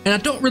luck. And I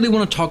don't really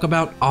want to talk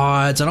about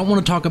odds. I don't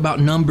want to talk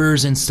about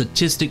numbers and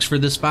statistics for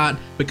this fight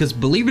because,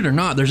 believe it or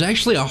not, there's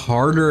actually a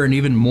harder and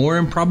even more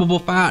improbable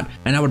fight,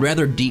 and I would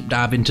rather deep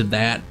dive into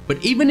that.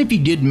 But even if you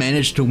did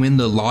manage to win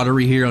the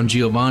lottery here on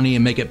Giovanni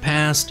and make it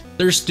past,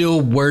 there's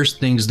still worse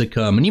things to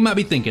come. And you might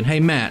be thinking, hey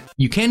Matt,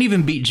 you can't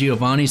even beat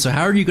Giovanni, so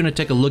how are you going to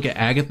take a look at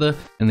Agatha?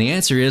 And the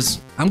answer is,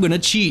 I'm going to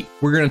cheat.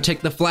 We're going to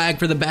take the flag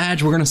for the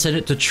badge, we're going to set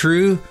it to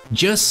true,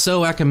 just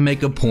so I can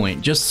make a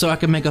point, just so I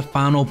can make a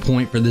final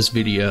point for this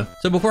video.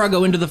 So before I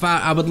go into the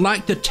fight, I would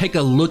like to take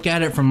a look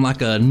at it from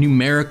like a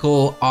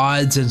numerical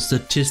odds and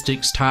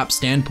statistics type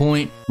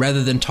standpoint,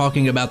 rather than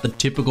talking about the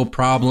typical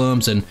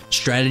problems and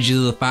strategies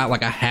of the fight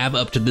like I have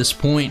up to this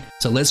point.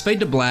 So let's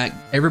fade to black,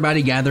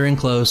 everybody gather in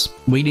close.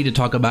 We need to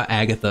talk about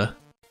Agatha.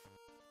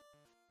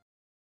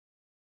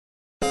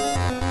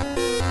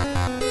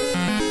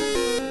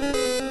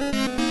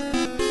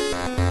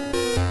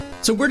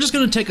 So we're just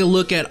going to take a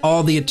look at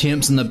all the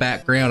attempts in the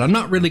background. I'm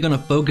not really going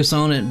to focus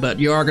on it, but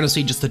you are going to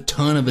see just a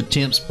ton of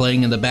attempts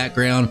playing in the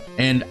background,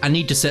 and I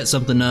need to set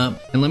something up.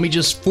 And let me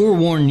just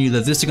forewarn you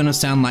that this is going to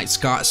sound like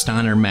Scott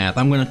Steiner math.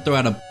 I'm going to throw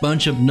out a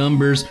bunch of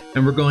numbers,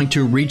 and we're going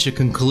to reach a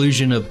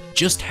conclusion of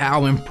just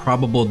how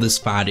improbable this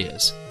fight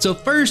is. So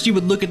first, you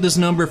would look at this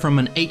number from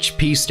an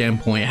HP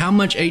standpoint. How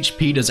much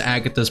HP does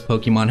Agatha's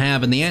Pokemon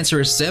have? And the answer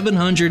is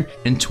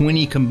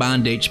 720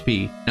 combined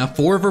HP. Now,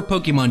 4 of her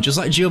Pokemon, just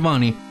like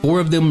Giovanni,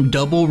 4 of them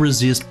double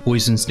resist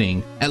Poison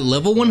Sting. At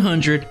level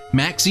 100,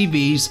 max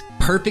EVs,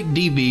 perfect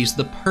DVs,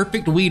 the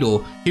perfect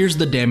Weedle, here's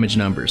the damage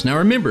numbers. Now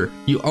remember,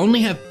 you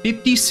only have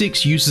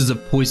 56 uses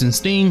of Poison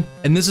Sting,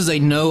 and this is a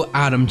no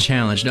item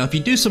challenge. Now if you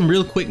do some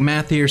real quick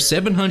math here,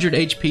 700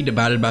 HP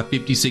divided by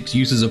 56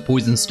 uses of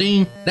Poison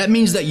Sting, that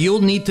means that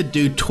you'll need to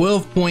do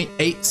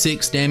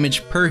 12.86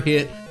 damage per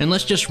hit, and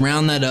let's just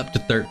round that up to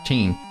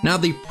 13. Now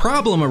the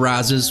problem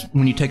arises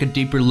when you take a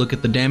deeper look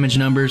at the damage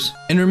numbers,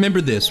 and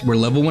remember this, we're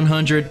level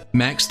 100,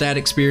 max stat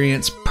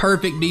experience,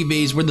 perfect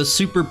DVs, we're the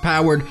super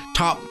powered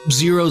top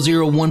 000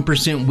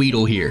 0.001%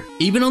 Weedle here.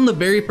 Even on the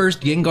very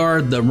first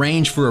Gengar, the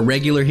range for a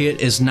regular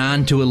hit is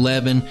 9 to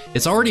 11.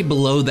 It's already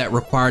below that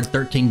required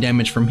 13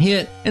 damage from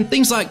hit, and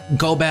things like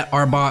Golbat,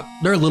 Arbok,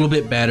 they're a little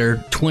bit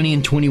better, 20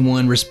 and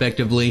 21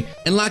 respectively.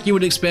 And like you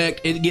would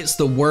expect, it gets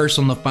the worst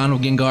on the final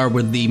Gengar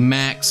where the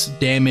max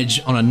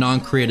damage on a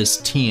non-crit is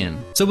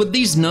 10. So with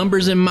these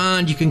numbers in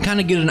mind, you can kind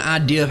of get an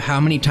idea of how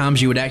many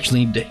times you would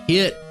actually need to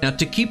hit. Now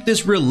to keep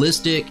this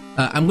realistic,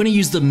 I'm going to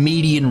use the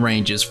median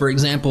ranges. For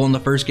example, on the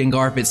first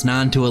Gengar, if it's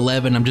 9 to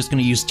 11, I'm just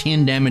going to use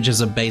 10 damage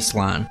as a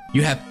baseline.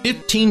 You have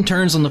 15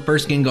 turns on the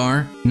first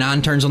Gengar,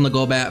 9 turns on the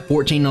Golbat,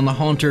 14 on the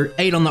Haunter,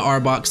 8 on the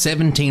Arbok,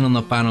 17 on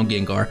the final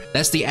Gengar.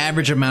 That's the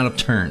average amount of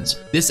turns.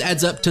 This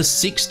adds up to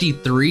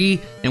 63,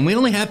 and we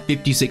only have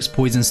 56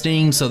 Poison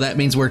Stings, so that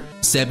means we're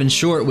 7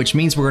 short, which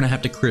means we're going to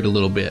have to crit a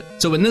little bit.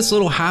 So in this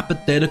little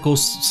hypothetical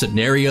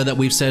scenario that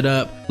we've set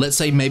up, let's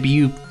say maybe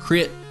you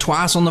crit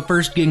twice on the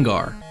first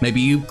Gengar, maybe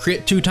you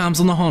crit 2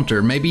 times on the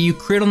Haunter, maybe you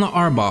crit on the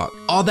Arbok.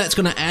 All that's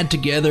going to add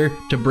together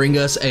to bring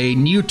us a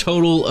new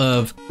total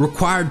of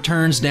required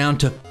turns down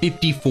to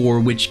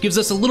 54, which gives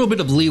us a little bit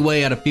of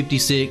leeway out of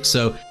 56,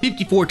 so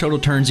 54 total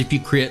turns if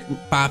you crit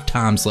 5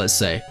 times, let's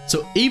say.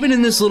 So even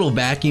in this little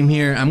vacuum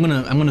here, I'm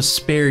gonna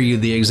spare you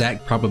the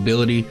exact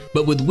probability,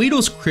 but with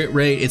Weedle's crit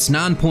rate, it's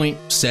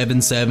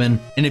 9.77,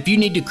 and if you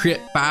need to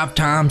crit 5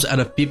 times out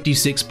of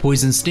 56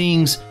 Poison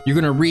Stings, you're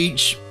gonna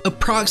reach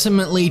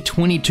approximately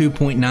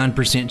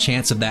 22.9%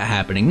 chance of that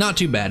happening. Not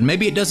too bad.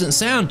 Maybe it doesn't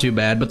sound too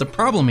bad, but the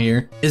problem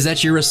here is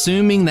that you're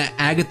assuming that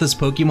Agatha's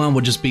Pokemon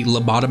will just be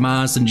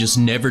lobotomized and just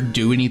never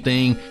do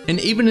anything. And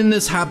even in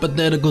this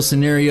hypothetical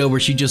scenario where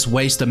she just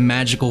wastes a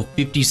magical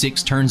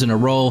 56 turns in a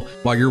row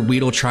while your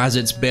Weedle tries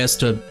its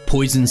best to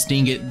Poison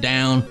Sting it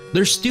down,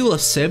 there's still a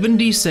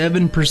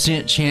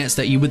 77% chance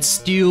that you would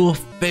still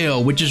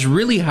fail, which is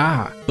really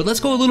high. But let's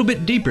go a little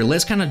bit deeper.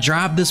 Let's kind of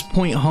drive this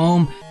point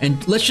home,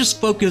 and let's just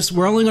focus.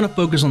 We're only going to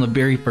focus on the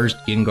very first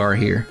Gengar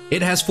here.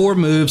 It has 4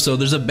 moves, so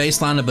there's a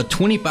baseline of a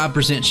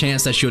 25%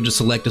 chance that she'll just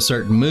select a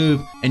certain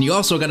move. And you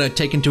also got to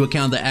take into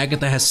account that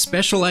Agatha has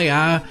special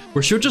AI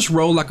where she'll just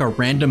roll like a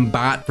random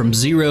bot from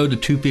 0 to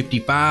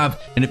 255,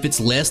 and if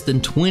it's less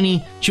than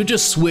 20, she'll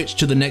just switch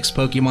to the next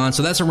Pokemon.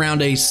 So that's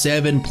around a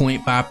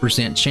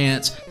 7.5%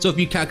 chance. So if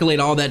you calculate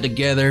all that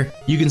together,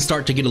 you can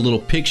start to get a little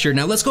picture.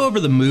 Now let's go over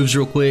the moves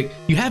real quick.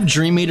 You have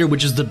Dream Eater,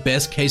 which is the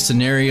best case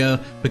scenario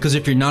because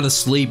if you're not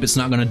asleep, it's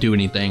not going to do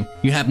anything.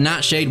 You have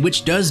Nightshade,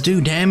 which does do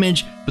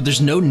damage, but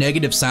there's no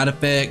negative side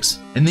effects.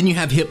 And then you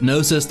have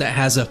Hypnosis that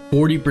has a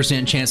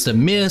 40% chance to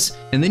miss.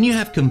 And then you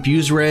have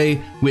Confuse Ray,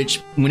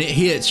 which when it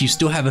hits, you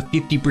still have a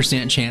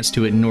 50% chance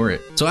to ignore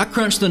it. So I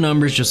crunched the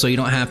numbers just so you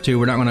don't have to.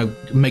 We're not going to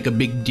make a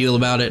big deal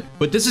about it.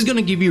 But this is going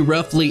to give you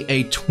roughly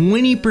a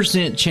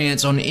 20%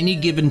 chance on any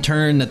given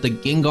turn that the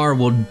Gengar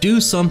will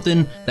do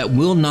something that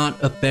will not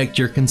affect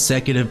your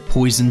consecutive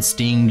Poison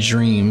Sting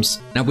dreams.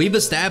 Now we've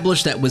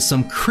established that with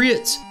some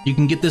crits, you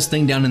can get this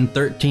thing down in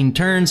 13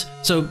 turns.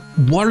 So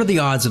what are the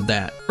odds of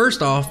that?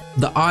 First off,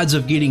 the odds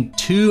of getting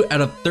 2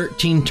 out of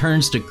 13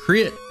 turns to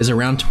crit is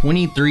around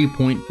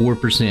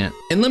 23.4%.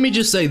 And let me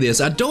just say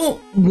this, I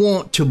don't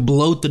want to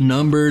bloat the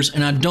numbers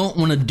and I don't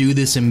want to do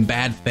this in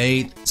bad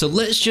faith. So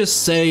let's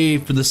just say,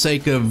 for the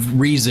sake of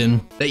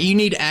reason, that you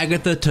need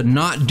Agatha to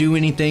not do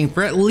anything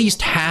for at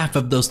least half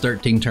of those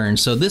 13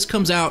 turns. So this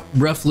comes out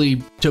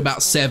roughly to about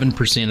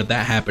 7% of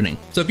that happening.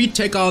 So if you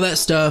take all that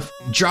stuff,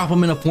 drop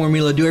them in a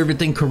formula, do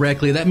everything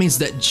correctly, that means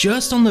that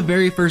just on the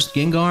very first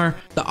Gengar,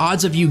 the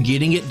odds of you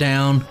getting it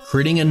down,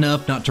 critting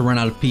enough not to run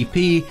out of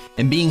PP,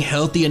 and being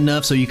healthy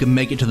enough so you can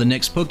make it to the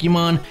next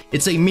Pokemon,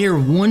 it's a mere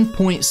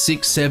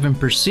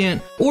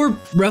 1.67%, or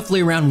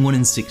roughly around 1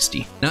 in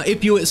 60. Now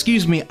if you'll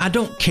excuse me, I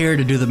don't care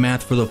to do the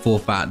math for the full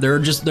fight.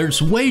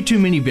 There's way too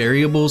many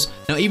variables.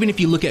 Now even if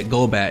you look at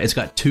Golbat, it's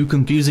got 2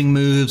 confusing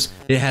moves,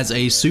 it has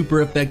a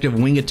super effective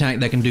wing attack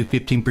that can do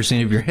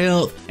 15% of your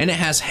health, and it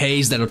has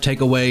Haze that'll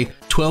take away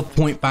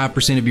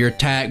 12.5% of your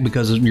attack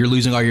because you're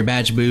losing all your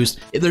badge boost.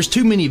 There's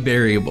too many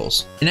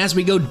variables. And as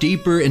we go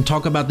deeper and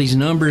talk about these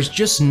numbers,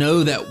 just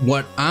know that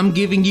what I'm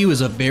giving you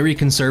is a very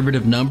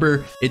conservative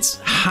number. It's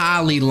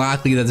highly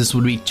likely that this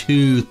would be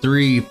 2,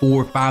 3,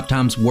 4, 5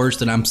 times worse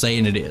than I'm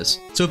saying it is.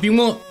 So if you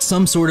want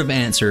some sort of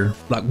answer,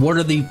 like what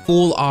are the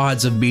full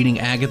odds of beating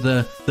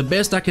Agatha, the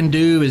best I can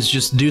do is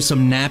just do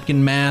some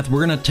napkin math.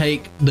 We're gonna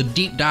take the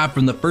deep dive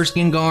from the first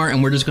Gengar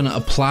and we're just gonna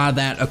apply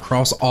that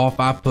across all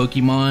 5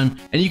 Pokemon.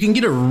 And you can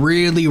get a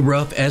really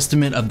rough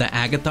estimate of the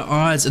Agatha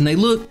odds, and they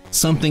look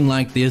something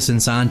like this in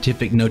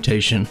scientific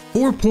notation: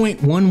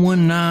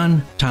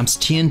 4.119 times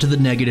 10 to the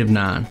negative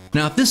 9.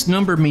 Now if this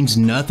number means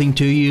nothing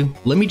to you,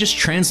 let me just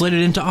translate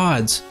it into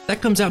odds.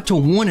 That comes out to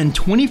 1 in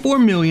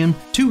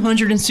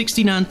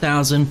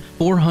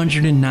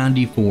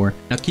 24,269,494.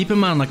 Now keep in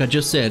mind, like I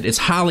just said, it's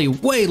highly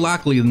way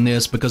likely than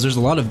this because there's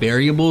a lot of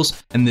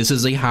variables, and this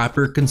is a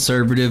hyper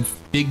conservative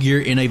figure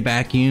in a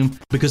vacuum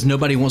because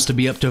nobody wants to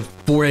be up to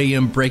 4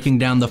 a.m. breaking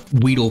down the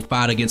Weedle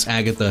fight against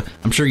Agatha.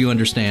 I'm sure you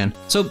understand.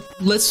 So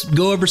let's let's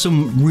go over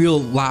some real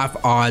life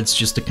odds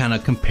just to kind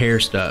of compare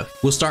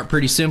stuff. We'll start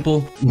pretty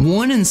simple.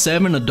 1 in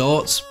 7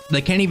 adults,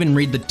 they can't even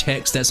read the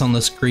text that's on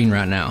the screen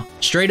right now.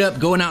 Straight up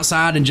going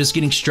outside and just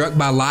getting struck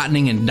by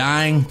lightning and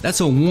dying, that's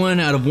a 1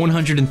 out of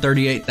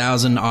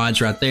 138,000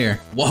 odds right there.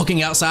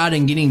 Walking outside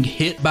and getting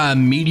hit by a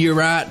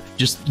meteorite,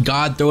 just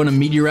God throwing a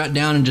meteorite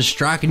down and just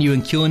striking you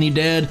and killing you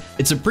dead,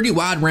 it's a pretty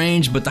wide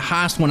range, but the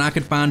highest one I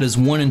could find is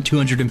 1 in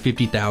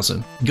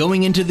 250,000.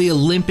 Going into the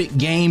Olympic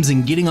Games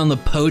and getting on the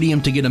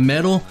podium to get a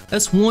medal,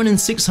 that's 1 in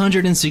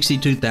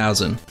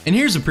 662,000. And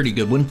here's a pretty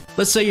good one.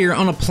 Let's say you're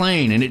on a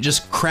plane and it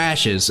just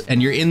crashes,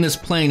 and you're in this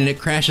plane and it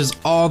crashes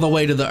all the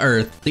way to the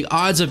earth. The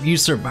odds of you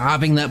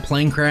surviving that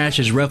plane crash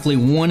is roughly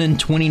 1 in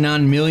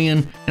 29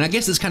 million, and I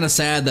guess it's kind of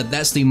sad that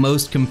that's the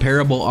most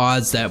comparable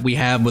odds that we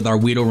have with our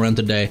Weedle run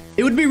today.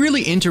 It would be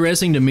really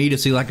interesting to me to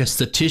see like a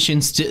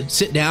statistician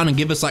sit down and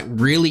give us like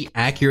really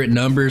accurate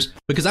numbers,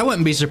 because I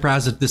wouldn't be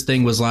surprised if this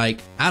thing was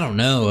like, I don't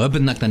know, up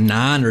in like the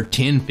 9 or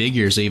 10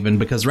 figures even,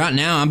 because right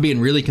now I'm being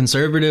really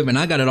conservative and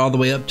I got it all the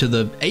way up to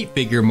the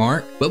 8-figure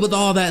mark. But with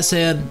all that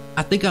said,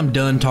 I think I'm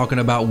done talking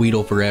about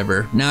Weedle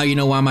forever. Now you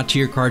know why my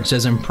tier card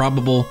says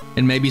improbable,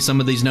 and maybe some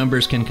of these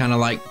numbers can kind of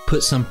like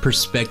put some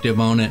perspective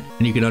on it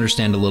and you can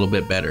understand a little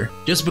bit better.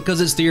 Just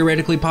because it's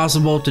theoretically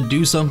possible to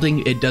do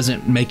something, it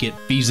doesn't make it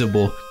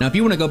feasible. Now if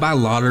you want to go buy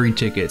lottery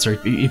tickets, or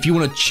if you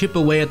want to chip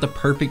away at the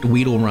perfect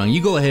Weedle run,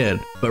 you go ahead.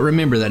 But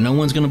remember that no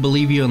one's going to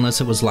believe you unless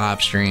it was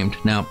live streamed.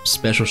 Now,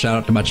 special shout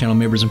out to my channel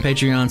members and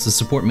Patreons. The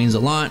support means a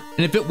lot.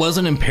 And if it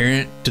wasn't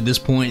apparent to this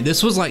point,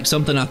 this was like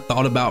something I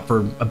thought about for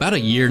about a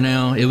year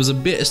now.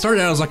 It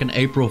started out as like an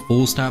April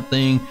Fool's type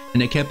thing,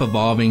 and it kept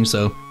evolving.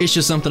 So it's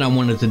just something I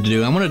wanted to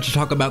do. I wanted to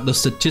talk about the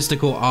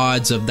statistical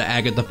odds of the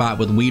Agatha fight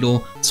with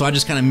Weedle. So I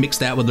just kind of mixed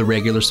that with the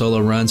regular solo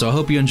run. So I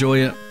hope you enjoy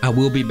it. I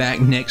will be back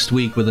next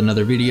week with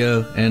another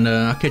video, and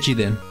I'll catch you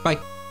then. Bye.